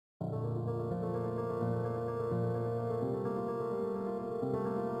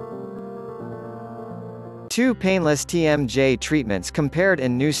Two painless TMJ treatments compared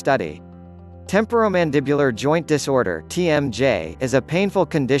in new study. Temporomandibular joint disorder (TMJ) is a painful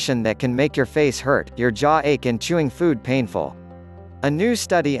condition that can make your face hurt, your jaw ache and chewing food painful. A new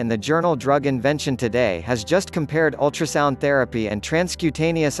study in the journal Drug Invention Today has just compared ultrasound therapy and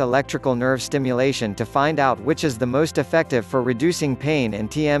transcutaneous electrical nerve stimulation to find out which is the most effective for reducing pain in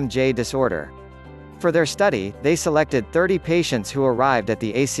TMJ disorder. For their study, they selected 30 patients who arrived at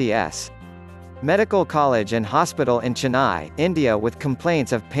the ACS Medical College and Hospital in Chennai, India with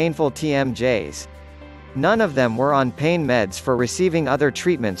complaints of painful TMJs. None of them were on pain meds for receiving other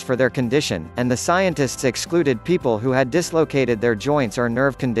treatments for their condition, and the scientists excluded people who had dislocated their joints or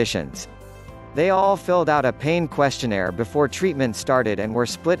nerve conditions. They all filled out a pain questionnaire before treatment started and were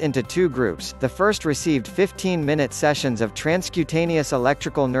split into two groups. The first received 15-minute sessions of transcutaneous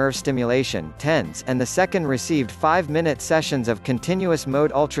electrical nerve stimulation (TENS), and the second received 5-minute sessions of continuous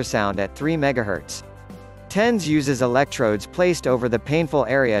mode ultrasound at 3 MHz. TENS uses electrodes placed over the painful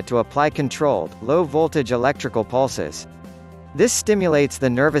area to apply controlled, low-voltage electrical pulses. This stimulates the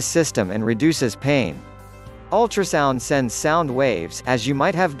nervous system and reduces pain. Ultrasound sends sound waves, as you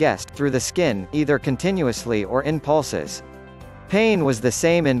might have guessed, through the skin, either continuously or in pulses. Pain was the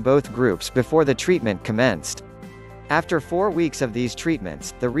same in both groups before the treatment commenced. After 4 weeks of these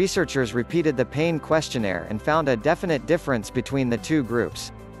treatments, the researchers repeated the pain questionnaire and found a definite difference between the two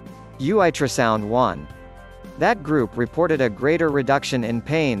groups. Ultrasound 1. That group reported a greater reduction in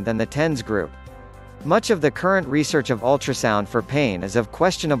pain than the TENS group. Much of the current research of ultrasound for pain is of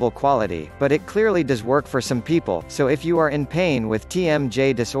questionable quality, but it clearly does work for some people, so if you are in pain with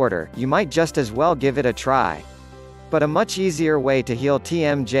TMJ disorder, you might just as well give it a try. But a much easier way to heal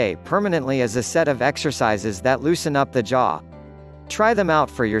TMJ permanently is a set of exercises that loosen up the jaw. Try them out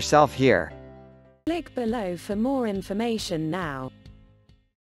for yourself here. Click below for more information now.